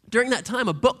 During that time,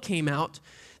 a book came out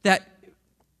that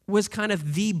was kind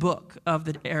of the book of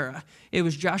the era. It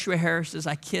was Joshua Harris's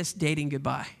I Kissed Dating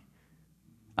Goodbye.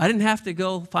 I didn't have to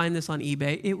go find this on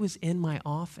eBay. It was in my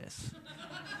office.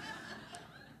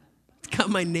 It's got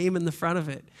my name in the front of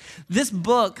it. This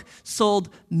book sold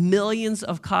millions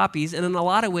of copies, and in a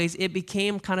lot of ways, it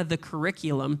became kind of the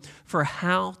curriculum for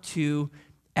how to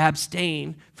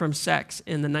abstain from sex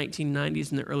in the 1990s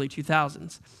and the early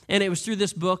 2000s. And it was through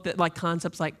this book that like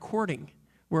concepts like courting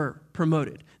were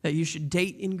promoted, that you should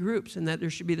date in groups and that there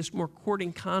should be this more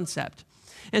courting concept.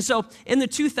 And so in the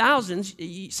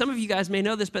 2000s, some of you guys may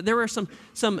know this, but there were some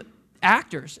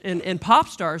actors and pop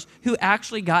stars who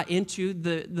actually got into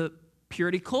the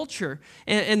purity culture,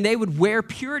 and they would wear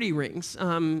purity rings.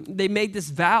 They made this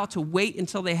vow to wait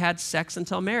until they had sex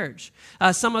until marriage.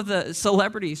 Some of the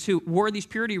celebrities who wore these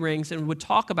purity rings and would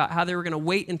talk about how they were going to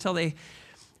wait until they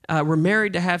were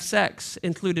married to have sex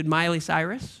included Miley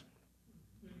Cyrus,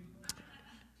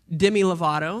 Demi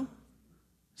Lovato,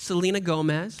 Selena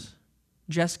Gomez,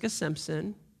 Jessica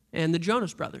Simpson, and the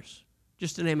Jonas Brothers,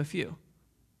 just to name a few.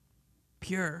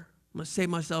 Pure. I'm going to save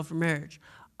myself for marriage.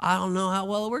 I don't know how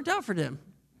well it worked out for them.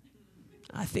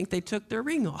 I think they took their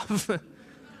ring off.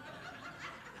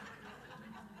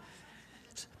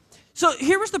 So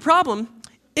here was the problem.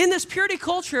 In this purity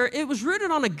culture, it was rooted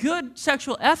on a good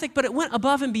sexual ethic, but it went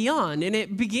above and beyond, and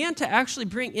it began to actually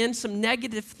bring in some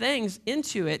negative things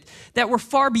into it that were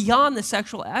far beyond the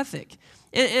sexual ethic.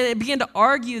 And it began to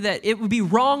argue that it would be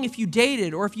wrong if you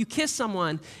dated or if you kissed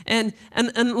someone, and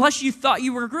unless you thought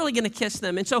you were really going to kiss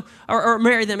them, and so or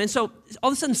marry them. And so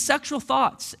all of a sudden, sexual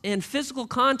thoughts and physical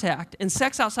contact and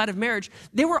sex outside of marriage,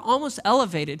 they were almost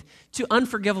elevated to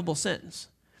unforgivable sins.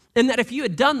 And that if you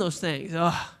had done those things,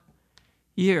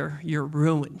 you're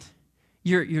ruined.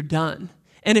 You're done.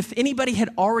 And if anybody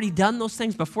had already done those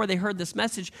things before they heard this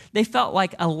message, they felt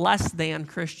like a less than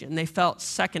Christian. They felt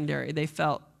secondary. They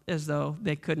felt as though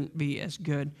they couldn't be as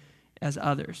good as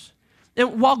others.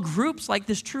 And while groups like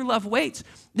this True Love Waits,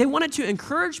 they wanted to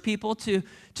encourage people to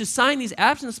sign these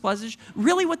abstinence pledges,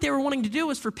 really what they were wanting to do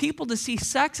was for people to see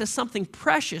sex as something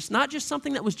precious, not just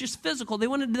something that was just physical. They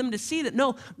wanted them to see that,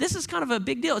 no, this is kind of a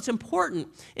big deal. It's important,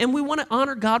 and we want to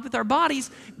honor God with our bodies.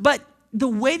 But the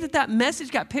way that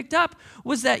message got picked up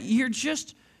was that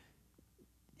it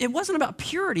wasn't about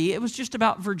purity. It was just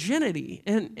about virginity.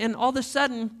 And all of a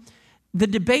sudden, the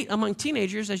debate among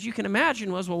teenagers, as you can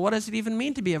imagine, was, well, what does it even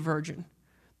mean to be a virgin?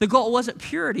 The goal wasn't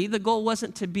purity. The goal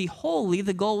wasn't to be holy.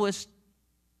 The goal was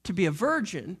to be a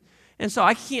virgin. And so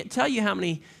I can't tell you how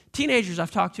many teenagers I've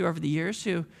talked to over the years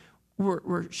who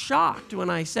were shocked when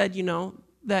I said,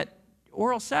 that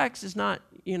oral sex is not,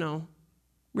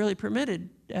 really permitted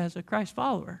as a Christ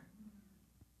follower.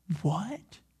 What?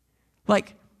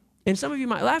 And some of you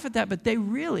might laugh at that, but they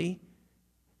really,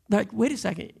 wait a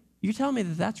second. You're telling me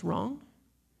that that's wrong?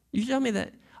 You're telling me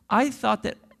that I thought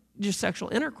that just sexual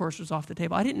intercourse was off the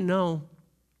table. I didn't know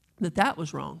that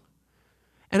was wrong.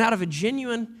 And out of a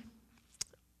genuine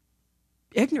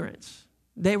ignorance,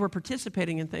 they were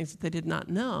participating in things that they did not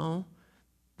know.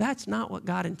 That's not what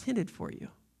God intended for you.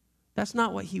 That's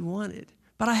not what He wanted.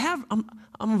 But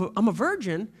I'm a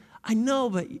virgin. I know,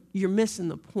 but you're missing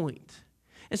the point.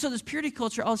 And so this purity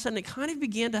culture, all of a sudden, it kind of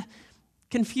began to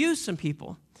confuse some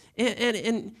people.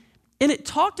 And it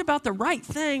talked about the right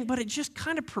thing, but it just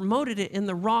kind of promoted it in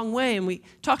the wrong way. And we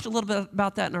talked a little bit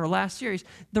about that in our last series,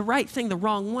 the right thing the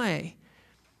wrong way.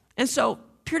 And so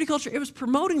purity culture, it was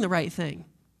promoting the right thing,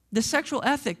 the sexual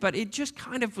ethic, but it just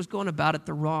kind of was going about it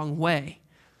the wrong way.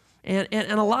 And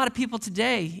a lot of people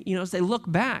today, as they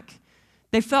look back,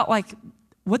 they felt like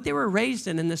what they were raised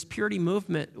in this purity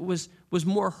movement was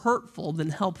more hurtful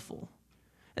than helpful.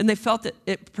 And they felt that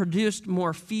it produced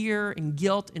more fear and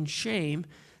guilt and shame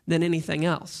than anything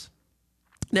else.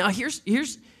 Now, here's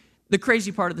the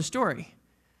crazy part of the story.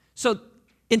 So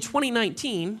in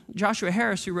 2019, Joshua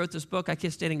Harris, who wrote this book, I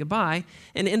Kissed Dating Goodbye,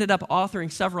 and ended up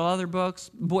authoring several other books,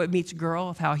 Boy Meets Girl,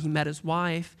 of how he met his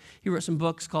wife. He wrote some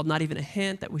books called Not Even a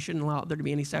Hint, that we shouldn't allow there to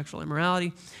be any sexual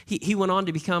immorality. He went on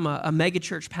to become a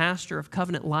megachurch pastor of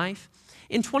Covenant Life.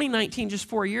 In 2019, just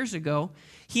 4 years ago,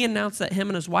 he announced that him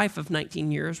and his wife of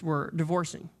 19 years were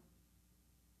divorcing.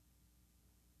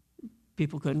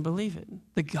 People couldn't believe it.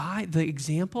 The guy, the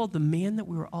example, the man that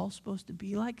we were all supposed to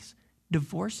be like,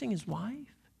 divorcing his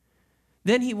wife.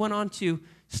 Then he went on to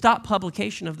stop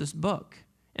publication of this book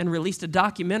and released a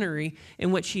documentary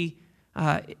in which he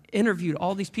interviewed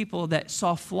all these people that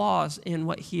saw flaws in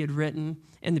what he had written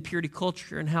and the purity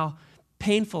culture and how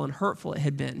painful and hurtful it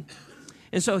had been.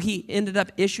 And so he ended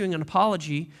up issuing an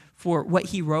apology for what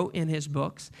he wrote in his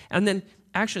books. And then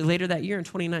actually later that year in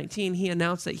 2019, he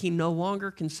announced that he no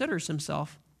longer considers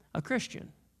himself a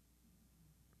Christian.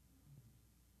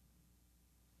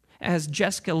 As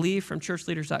Jessica Lee from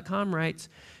churchleaders.com writes,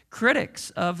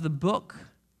 critics of the book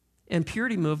and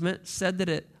purity movement said that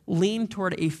it leaned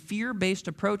toward a fear-based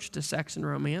approach to sex and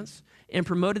romance and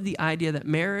promoted the idea that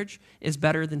marriage is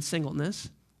better than singleness.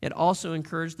 It also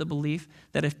encouraged the belief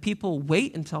that if people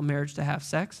wait until marriage to have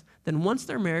sex, then once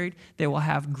they're married, they will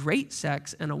have great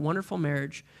sex and a wonderful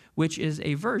marriage, which is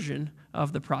a version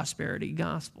of the prosperity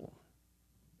gospel.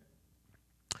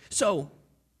 So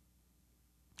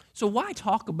why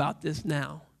talk about this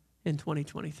now in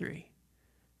 2023?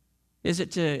 Is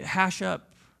it to hash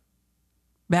up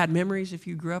bad memories if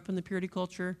you grew up in the purity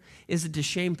culture? Is it to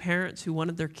shame parents who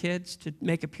wanted their kids to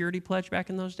make a purity pledge back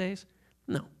in those days?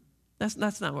 No, that's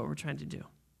not what we're trying to do.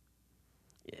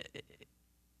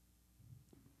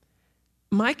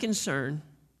 My concern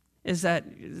is that,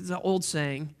 the old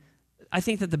saying, I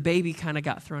think that the baby kind of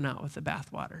got thrown out with the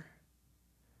bathwater.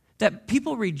 That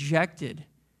people rejected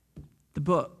the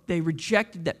book. They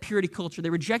rejected that purity culture. They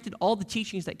rejected all the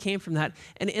teachings that came from that.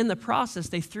 And in the process,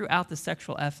 they threw out the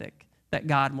sexual ethic that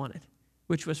God wanted,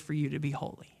 which was for you to be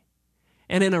holy.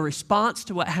 And in a response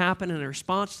to what happened, in a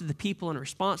response to the people, in a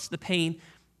response to the pain,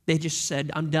 they just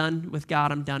said, I'm done with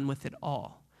God. I'm done with it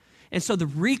all. And so the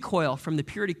recoil from the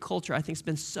purity culture, I think, has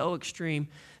been so extreme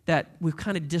that we've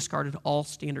kind of discarded all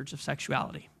standards of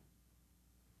sexuality.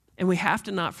 And we have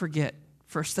to not forget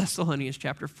 1 Thessalonians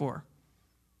chapter 4.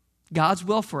 God's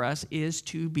will for us is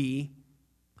to be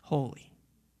holy.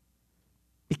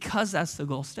 Because that's the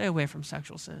goal. Stay away from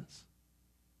sexual sins.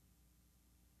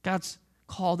 God's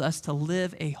called us to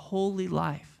live a holy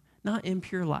life, not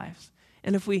impure lives.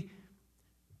 And if we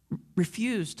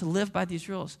refuse to live by these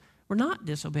rules, we're not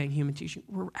disobeying human teaching.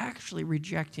 We're actually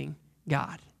rejecting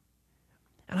God.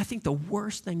 And I think the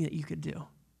worst thing that you could do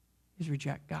is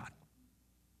reject God.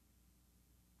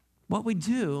 What we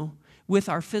do with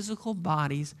our physical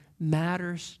bodies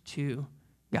matters to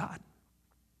God.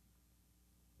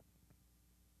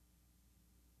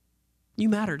 You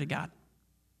matter to God.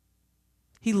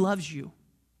 He loves you.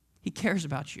 He cares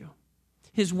about you.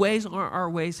 His ways aren't our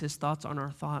ways. His thoughts aren't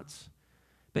our thoughts.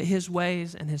 But his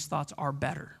ways and his thoughts are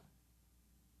better.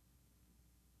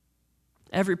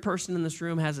 Every person in this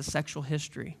room has a sexual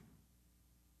history.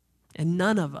 And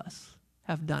none of us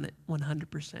have done it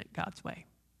 100% God's way.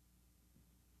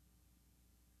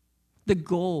 The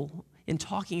goal in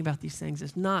talking about these things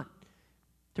is not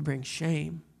to bring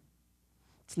shame.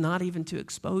 It's not even to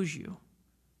expose you,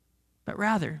 but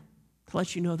rather to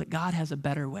let you know that God has a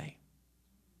better way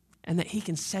and that he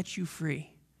can set you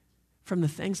free from the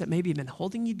things that maybe have been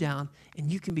holding you down,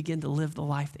 and you can begin to live the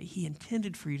life that he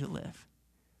intended for you to live.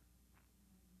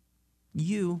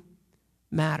 You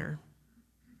matter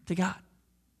to God.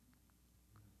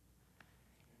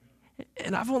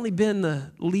 And I've only been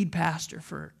the lead pastor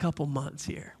for a couple months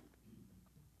here.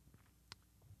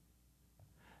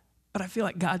 But I feel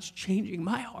like God's changing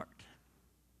my heart.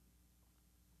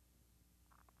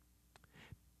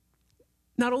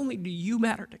 Not only do you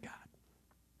matter to God,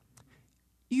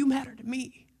 you matter to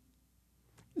me.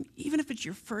 Even if it's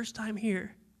your first time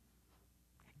here,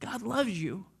 God loves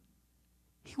you.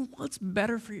 He wants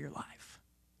better for your life.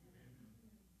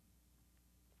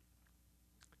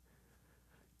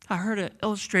 I heard an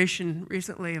illustration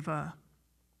recently from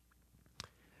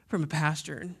a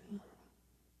pastor, and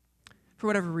for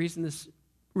whatever reason, this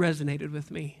resonated with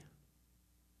me.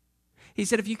 He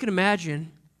said, if you can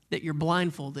imagine that you're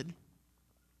blindfolded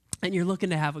and you're looking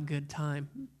to have a good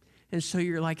time, and so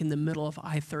you're like in the middle of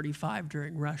I-35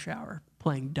 during rush hour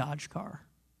playing Dodge car.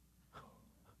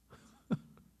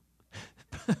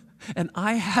 And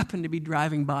I happen to be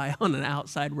driving by on an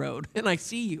outside road, and I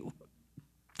see you.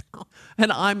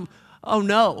 And oh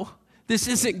no, this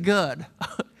isn't good.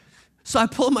 So I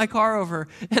pull my car over,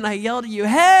 and I yell to you,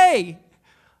 hey,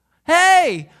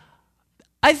 I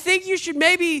think you should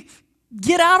maybe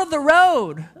get out of the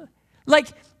road. Like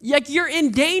you're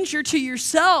in danger to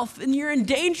yourself, and you're in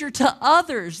danger to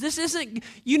others.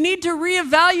 You need to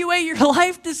reevaluate your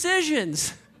life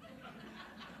decisions.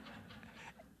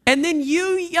 And then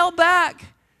you yell back,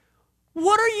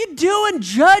 what are you doing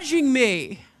judging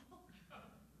me?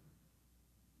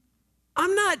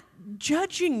 I'm not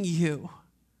judging you.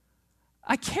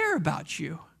 I care about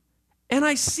you. And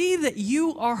I see that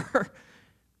you are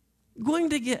going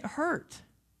to get hurt,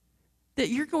 that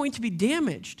you're going to be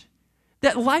damaged,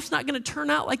 that life's not going to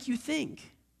turn out like you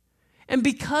think. And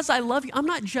because I love you, I'm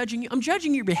not judging you. I'm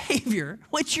judging your behavior.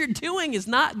 What you're doing is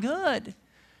not good.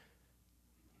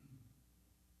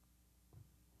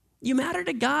 You matter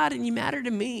to God and you matter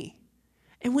to me.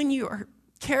 And when you are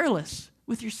careless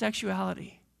with your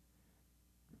sexuality,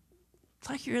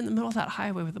 it's like you're in the middle of that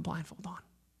highway with a blindfold on.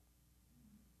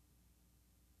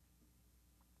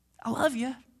 I love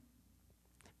you.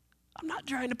 I'm not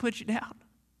trying to put you down.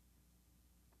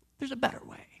 There's a better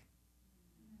way.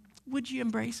 Would you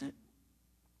embrace it?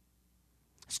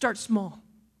 Start small.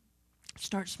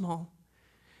 Start small.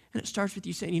 And it starts with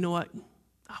you saying, you know what?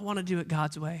 I want to do it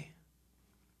God's way.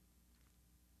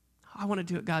 I want to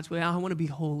do it God's way. I want to be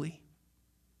holy.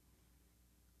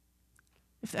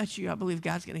 If that's you, I believe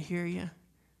God's going to hear you.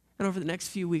 And over the next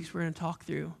few weeks, we're going to talk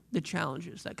through the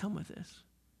challenges that come with this.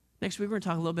 Next week, we're going to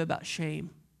talk a little bit about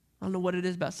shame. I don't know what it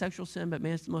is about sexual sin, but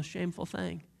man, it's the most shameful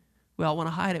thing We all want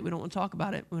to hide it. We don't want to talk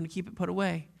about it. We want to keep it put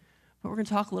away. But we're going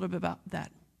to talk a little bit about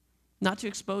that. Not to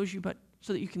expose you, but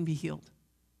so that you can be healed.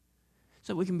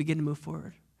 So that we can begin to move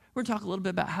forward. We're going to talk a little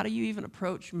bit about how do you even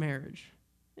approach marriage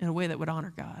in a way that would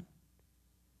honor God.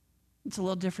 It's a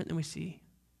little different than we see.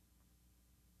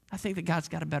 I think that God's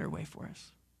got a better way for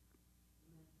us.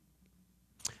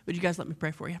 Would you guys let me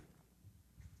pray for you?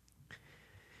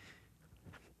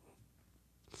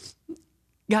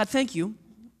 God, thank you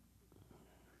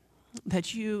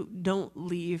that you don't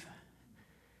leave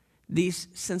these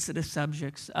sensitive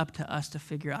subjects up to us to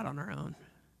figure out on our own.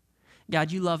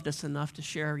 God, you loved us enough to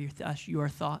share with us your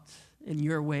thoughts and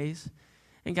your ways.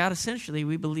 And God, essentially,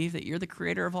 we believe that you're the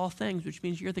creator of all things, which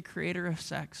means you're the creator of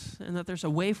sex, and that there's a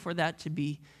way for that to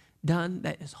be done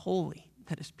that is holy,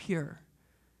 that is pure.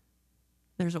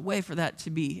 There's a way for that to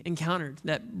be encountered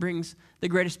that brings the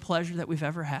greatest pleasure that we've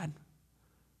ever had.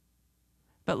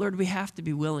 But Lord, we have to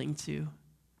be willing to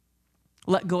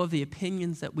let go of the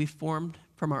opinions that we've formed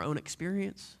from our own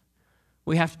experience.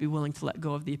 We have to be willing to let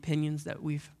go of the opinions that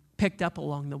we've picked up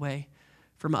along the way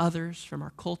from others, from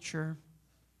our culture.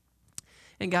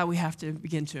 And God, we have to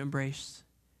begin to embrace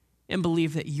and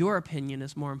believe that your opinion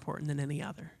is more important than any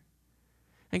other.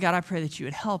 And God, I pray that you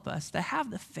would help us to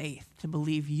have the faith to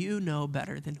believe you know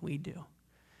better than we do.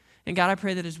 And God, I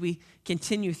pray that as we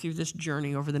continue through this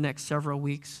journey over the next several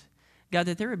weeks, God,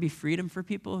 that there would be freedom for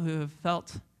people who have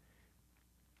felt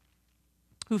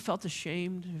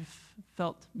ashamed, who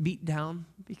felt beat down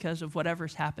because of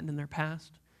whatever's happened in their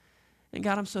past. And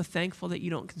God, I'm so thankful that you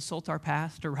don't consult our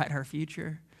past or write our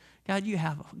future. God, you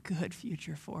have a good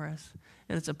future for us.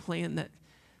 And it's a plan that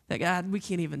God, we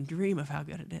can't even dream of how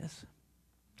good it is.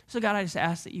 So God, I just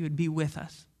ask that you would be with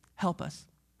us, help us.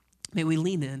 May we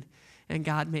lean in, and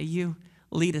God, may you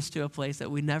lead us to a place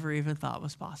that we never even thought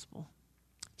was possible.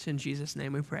 It's in Jesus'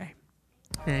 name we pray.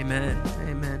 Amen.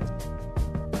 Amen.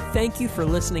 Thank you for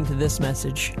listening to this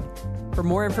message. For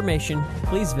more information,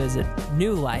 please visit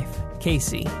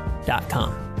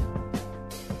newlifekc.com.